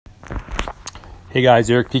Hey guys,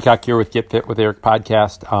 Eric Peacock here with Get Fit with Eric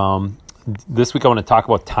podcast. This week I want to talk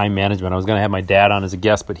about time management. I was going to have my dad on as a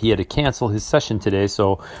guest, but he had to cancel his session today,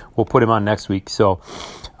 so we'll put him on next week. So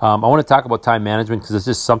I want to talk about time management because it's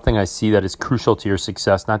just something I see that is crucial to your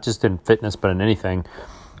success, not just in fitness, but in anything.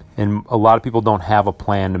 And a lot of people don't have a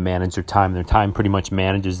plan to manage their time. Their time pretty much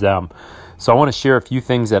manages them. So I want to share a few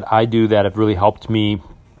things that I do that have really helped me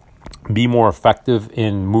be more effective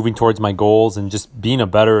in moving towards my goals and just being a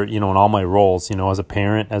better, in all my roles, as a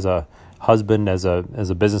parent, as a husband, as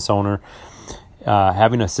a business owner.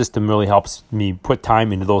 Having a system really helps me put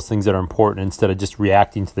time into those things that are important instead of just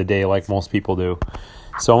reacting to the day like most people do.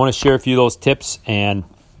 So I want to share a few of those tips, and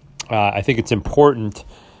I think it's important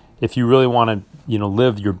if you really want to,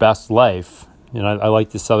 live your best life. I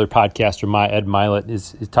like this other podcaster, Ed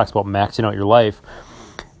Mylett, he talks about maxing out your life.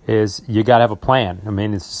 Is you got to have a plan. I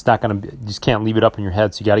mean, it's just not going to you just can't leave it up in your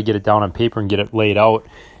head. So you got to get it down on paper and get it laid out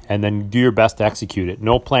and then do your best to execute it.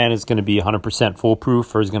 No plan is going to be 100%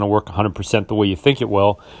 foolproof or is going to work 100% the way you think it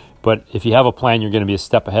will. But if you have a plan, you're going to be a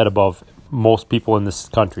step ahead above most people in this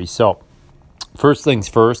country. So first things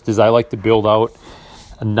first is I like to build out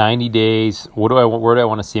 90 days. Where do I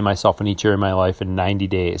want to see myself in each area of my life in 90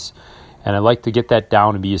 days? And I like to get that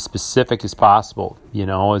down and be as specific as possible.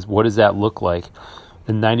 What does that look like?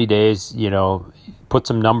 In 90 days, put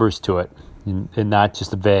some numbers to it and not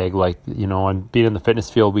just vague. And being in the fitness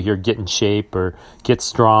field, we hear get in shape or get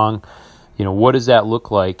strong. What does that look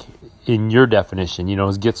like in your definition?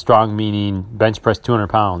 Is get strong meaning bench press 200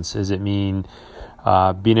 pounds? Does it mean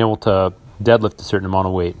being able to deadlift a certain amount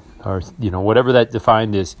of weight? Or, whatever that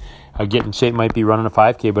defined is. Get in shape might be running a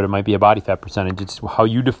 5K, but it might be a body fat percentage. It's how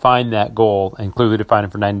you define that goal and clearly define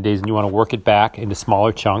it for 90 days. And you want to work it back into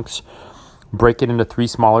smaller chunks. Break it into 3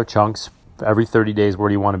 smaller chunks every 30 days. Where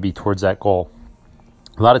do you want to be towards that goal?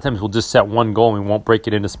 A lot of times we'll just set one goal and we won't break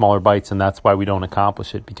it into smaller bites, and that's why we don't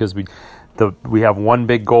accomplish it, because we have one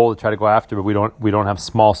big goal to try to go after, but we don't have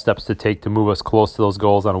small steps to take to move us close to those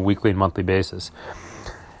goals on a weekly and monthly basis.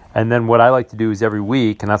 And then what I like to do is every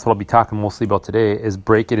week, and that's what I'll be talking mostly about today, is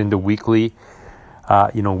break it into weekly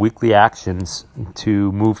actions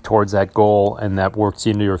to move towards that goal, and that works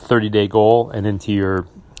into your 30-day goal and into your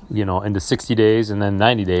into 60 days and then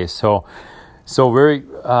 90 days. So a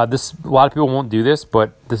lot of people won't do this,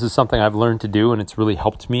 but this is something I've learned to do, and it's really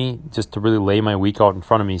helped me just to really lay my week out in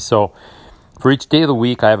front of me. So for each day of the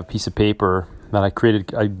week, I have a piece of paper that I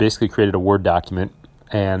created. I basically created a Word document,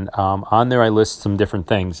 and on there I list some different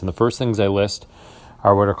things. And the first things I list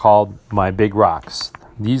are what are called my big rocks.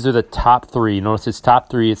 These are the top 3. Notice it's top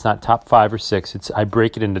 3. It's not top 5 or 6. I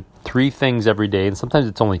break it into 3 things every day, and sometimes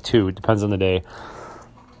it's only 2. It depends on the day,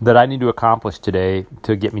 that I need to accomplish today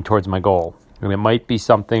to get me towards my goal. And it might be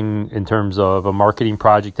something in terms of a marketing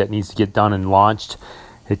project that needs to get done and launched.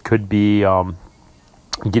 It could be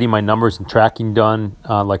getting my numbers and tracking done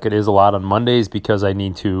like it is a lot on Mondays, because I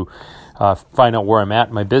need to find out where I'm at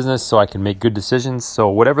in my business so I can make good decisions. So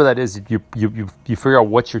whatever that is, you figure out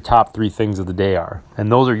what your top 3 things of the day are.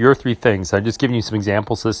 And those are your 3 things. I'm just giving you some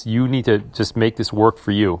examples. You need to just make this work for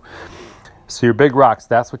you. So your big rocks,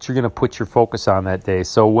 that's what you're going to put your focus on that day.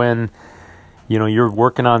 So when, you're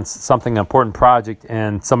working on something, an important project,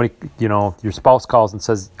 and somebody, your spouse calls and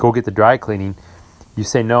says, go get the dry cleaning, you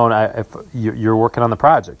say no, and if you're working on the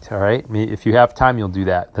project, all right? I mean, if you have time, you'll do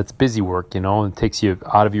that. That's busy work, it takes you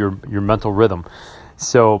out of your mental rhythm.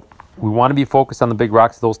 So we want to be focused on the big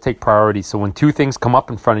rocks. Those take priority. So when 2 things come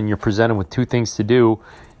up in front and you're presented with 2 things to do,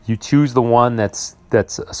 you choose the one that's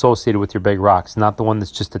associated with your big rocks, not the one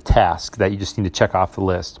that's just a task that you just need to check off the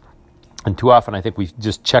list. And too often I think we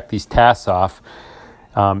just check these tasks off,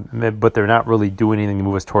 but they're not really doing anything to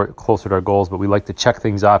move us closer to our goals, but we like to check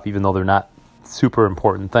things off even though they're not super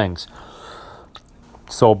important things.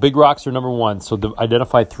 So big rocks are number 1. So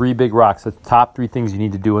identify 3 big rocks. That's the top 3 things you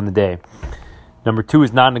need to do in the day. Number 2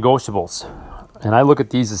 is non-negotiables. And I look at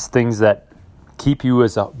these as things that keep you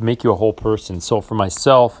make you a whole person. So for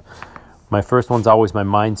myself, my first one's always my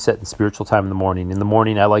mindset and spiritual time in the morning. In the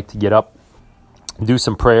morning, I like to get up, do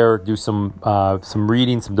some prayer, do some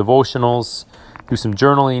reading, some devotionals, do some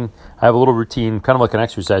journaling. I have a little routine, kind of like an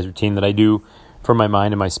exercise routine that I do for my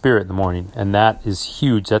mind and my spirit in the morning. And that is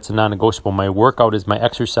huge. That's a non-negotiable. My workout is my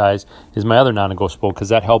exercise, is my other non-negotiable, because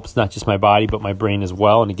that helps not just my body, but my brain as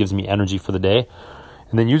well. And it gives me energy for the day.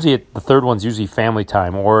 And then usually the third one's usually family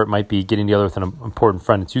time, or it might be getting together with an important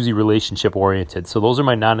friend. It's usually relationship oriented. So those are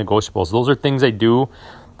my non-negotiables. Those are things I do.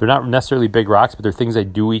 They're not necessarily big rocks, but they're things I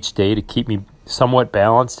do each day to keep me somewhat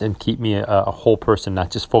balanced and keep me a whole person,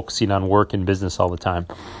 not just focusing on work and business all the time.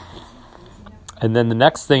 And then the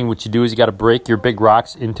next thing what you do is you got to break your big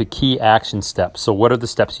rocks into key action steps. So what are the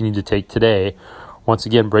steps you need to take today? Once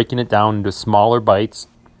again, breaking it down into smaller bites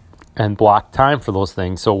and block time for those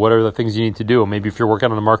things. So what are the things you need to do? Maybe if you're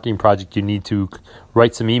working on a marketing project, you need to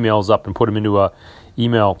write some emails up and put them into a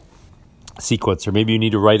email sequence, or maybe you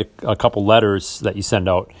need to write a couple letters that you send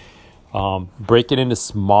out. Break it into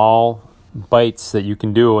small bites that you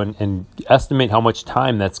can do and estimate how much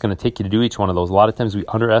time that's going to take you to do each one of those. A lot of times we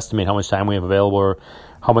underestimate how much time we have available or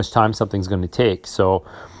how much time something's going to take. So,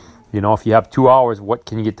 if you have 2 hours, what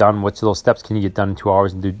can you get done? Which of those steps can you get done in 2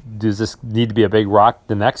 hours? And does this need to be a big rock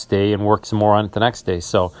the next day and work some more on it the next day?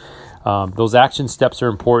 So those action steps are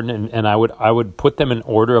important, and I would put them in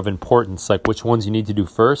order of importance, like which ones you need to do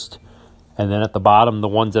first, and then at the bottom, the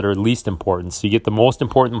ones that are least important. So you get the most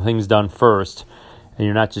important things done first, and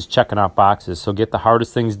you're not just checking off boxes. So get the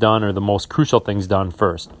hardest things done or the most crucial things done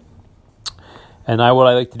first. And what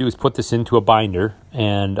I like to do is put this into a binder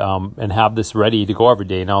and have this ready to go every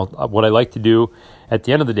day. Now, what I like to do at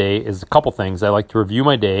the end of the day is a couple things. I like to review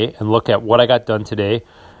my day and look at what I got done today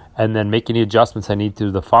and then make any adjustments I need to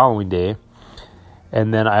the following day.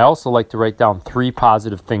 And then I also like to write down 3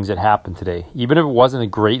 positive things that happened today. Even if it wasn't the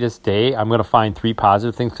greatest day, I'm going to find 3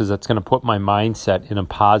 positive things because that's going to put my mindset in a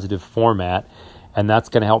positive format. And that's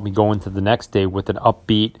going to help me go into the next day with an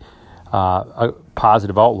upbeat, a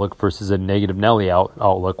positive outlook versus a negative Nelly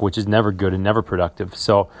outlook, which is never good and never productive.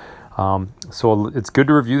 So it's good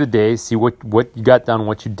to review the day, see what you got done,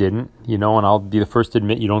 what you didn't, and I'll be the first to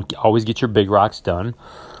admit you don't always get your big rocks done.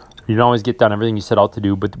 You don't always get done everything you set out to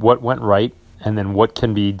do, but what went right and then what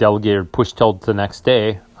can be delegated or pushed till the next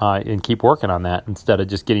day and keep working on that instead of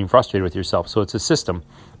just getting frustrated with yourself. So it's a system.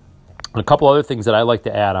 And a couple other things that I like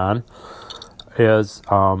to add on is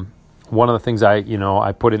one of the things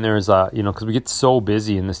I put in there is, because we get so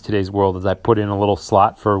busy in today's world, is I put in a little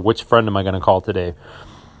slot for which friend am I going to call today.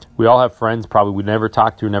 We all have friends probably we never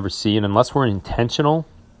talk to, never see, and unless we're intentional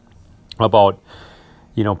about,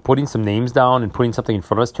 putting some names down and putting something in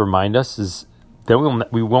front of us to remind us, then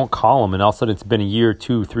we won't call them, and all of a sudden it's been a year,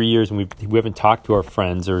 2, 3 years, and we haven't talked to our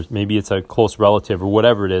friends, or maybe it's a close relative or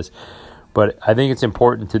whatever it is. But I think it's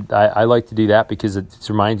important I like to do that because it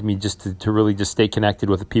reminds me just to really just stay connected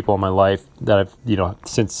with the people in my life that I've,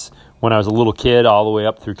 since when I was a little kid all the way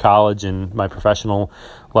up through college and my professional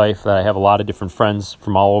life, that I have a lot of different friends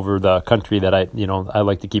from all over the country that I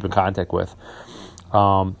like to keep in contact with.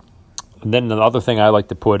 And then the other thing I like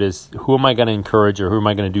to put is who am I going to encourage or who am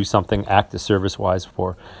I going to do something active service-wise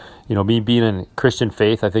for? Me being in Christian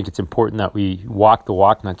faith, I think it's important that we walk the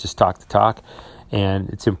walk, not just talk the talk. And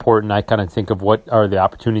it's important I kind of think of what are the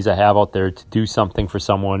opportunities I have out there to do something for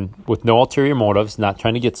someone with no ulterior motives, not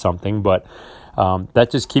trying to get something, but that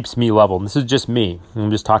just keeps me level. And this is just me.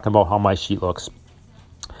 I'm just talking about how my sheet looks.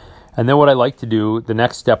 And then what I like to do, the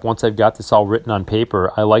next step, once I've got this all written on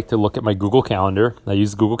paper, I like to look at my Google Calendar. I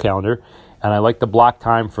use Google Calendar, and I like to block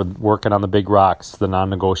time for working on the big rocks, the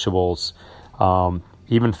non-negotiables,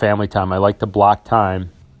 even family time. I like to block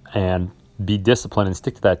time and be disciplined and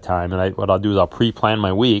stick to that time. And what I'll do is I'll pre-plan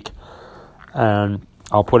my week and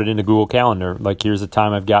I'll put it into Google Calendar. Like, here's the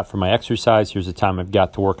time I've got for my exercise. Here's the time I've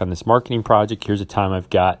got to work on this marketing project. Here's the time I've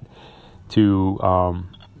got to,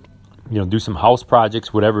 do some house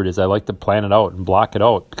projects, whatever it is. I like to plan it out and block it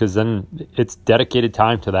out because then it's dedicated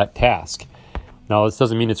time to that task. Now, this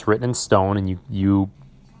doesn't mean it's written in stone and you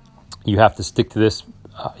have to stick to this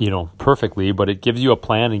perfectly, but it gives you a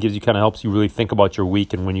plan and helps you really think about your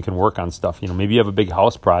week and when you can work on stuff. Maybe you have a big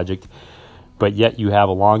house project, but yet you have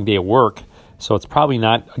a long day at work. So it's probably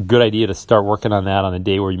not a good idea to start working on that on a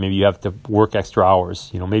day where maybe you have to work extra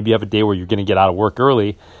hours. Maybe you have a day where you're going to get out of work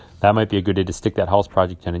early. That might be a good day to stick that house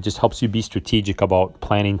project in. It just helps you be strategic about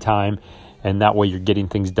planning time, and that way you're getting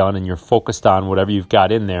things done and you're focused on whatever you've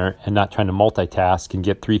got in there and not trying to multitask and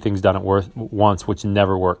get 3 things done at once, which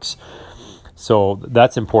never works. So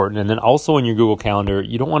that's important. And then also in your Google Calendar,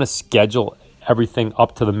 you don't want to schedule everything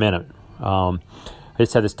up to the minute. I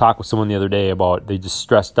just had this talk with someone the other day about they just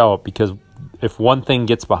stressed out because if one thing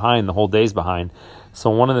gets behind, the whole day's behind.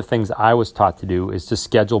 So one of the things I was taught to do is to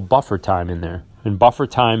schedule buffer time in there. And buffer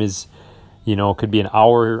time is, could be an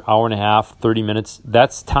hour, hour and a half, 30 minutes.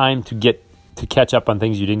 That's time to catch up on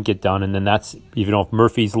things you didn't get done. And then that's, even if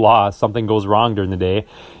Murphy's Law, something goes wrong during the day,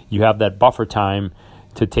 you have that buffer time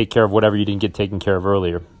to take care of whatever you didn't get taken care of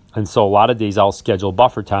earlier. And so a lot of days I'll schedule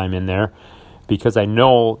buffer time in there because I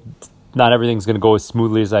know not everything's going to go as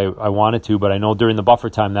smoothly as I want it to, but I know during the buffer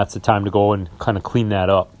time, that's the time to go and kind of clean that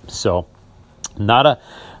up. So not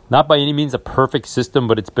by any means a perfect system,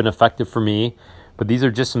 but it's been effective for me. But these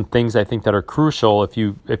are just some things I think that are crucial. If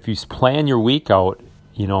you plan your week out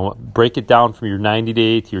break it down from your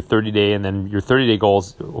 90-day to your 30-day, and then your 30-day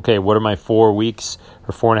goals. Okay, what are my 4 weeks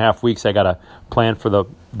or 4.5 weeks I got to plan for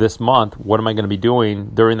this month? What am I going to be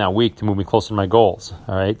doing during that week to move me closer to my goals?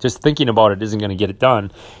 All right, just thinking about it isn't going to get it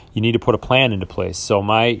done. You need to put a plan into place. So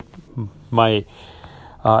my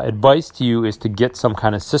advice to you is to get some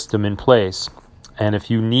kind of system in place. And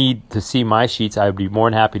if you need to see my sheets, I would be more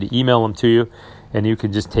than happy to email them to you, and you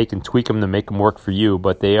can just take and tweak them to make them work for you.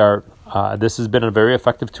 But they are this has been a very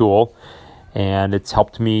effective tool, and it's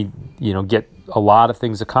helped me, get a lot of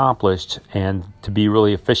things accomplished and to be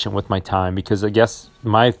really efficient with my time, because I guess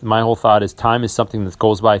my whole thought is time is something that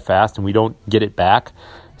goes by fast and we don't get it back.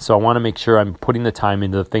 So I want to make sure I'm putting the time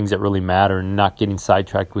into the things that really matter and not getting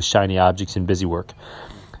sidetracked with shiny objects and busy work.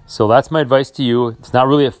 So that's my advice to you. It's not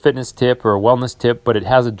really a fitness tip or a wellness tip, but it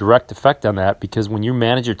has a direct effect on that, because when you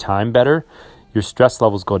manage your time better, your stress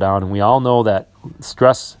levels go down. And we all know that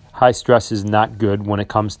high stress is not good when it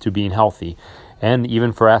comes to being healthy. And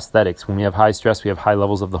even for aesthetics, when we have high stress, we have high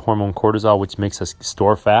levels of the hormone cortisol, which makes us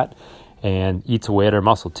store fat and eats away at our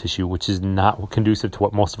muscle tissue, which is not conducive to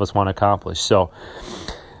what most of us want to accomplish. So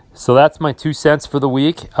that's my 2 cents for the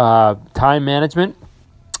week. Time management.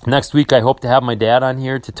 Next week, I hope to have my dad on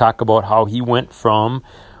here to talk about how he went from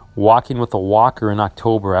walking with a walker in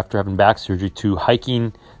October after having back surgery to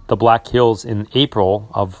hiking the Black Hills in April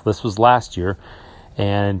this was last year.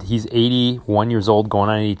 And he's 81 years old, going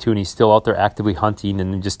on 82, and he's still out there actively hunting,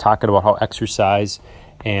 and just talking about how exercise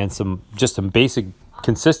and some basic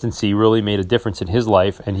consistency really made a difference in his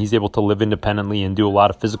life, and he's able to live independently and do a lot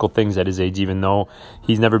of physical things at his age, even though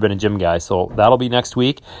he's never been a gym guy. So that'll be next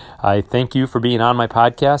week. I thank you for being on my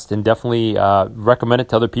podcast, and definitely recommend it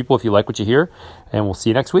to other people if you like what you hear, and we'll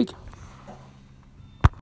see you next week.